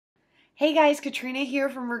Hey guys, Katrina here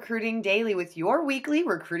from Recruiting Daily with your weekly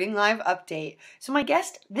Recruiting Live update. So my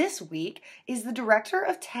guest this week is the Director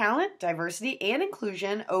of Talent, Diversity, and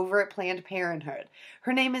Inclusion over at Planned Parenthood.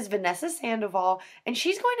 Her name is Vanessa Sandoval, and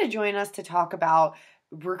she's going to join us to talk about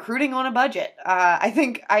recruiting on a budget. I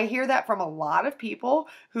think I hear that from a lot of people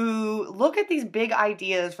who look at these big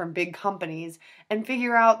ideas from big companies and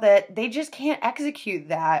figure out that they just can't execute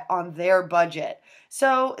that on their budget.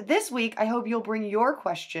 So this week, I hope you'll bring your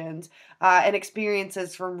questions and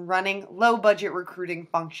experiences from running low budget recruiting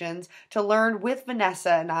functions to learn with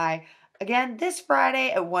Vanessa and I again this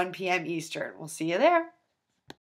Friday at 1 p.m. Eastern. We'll see you there.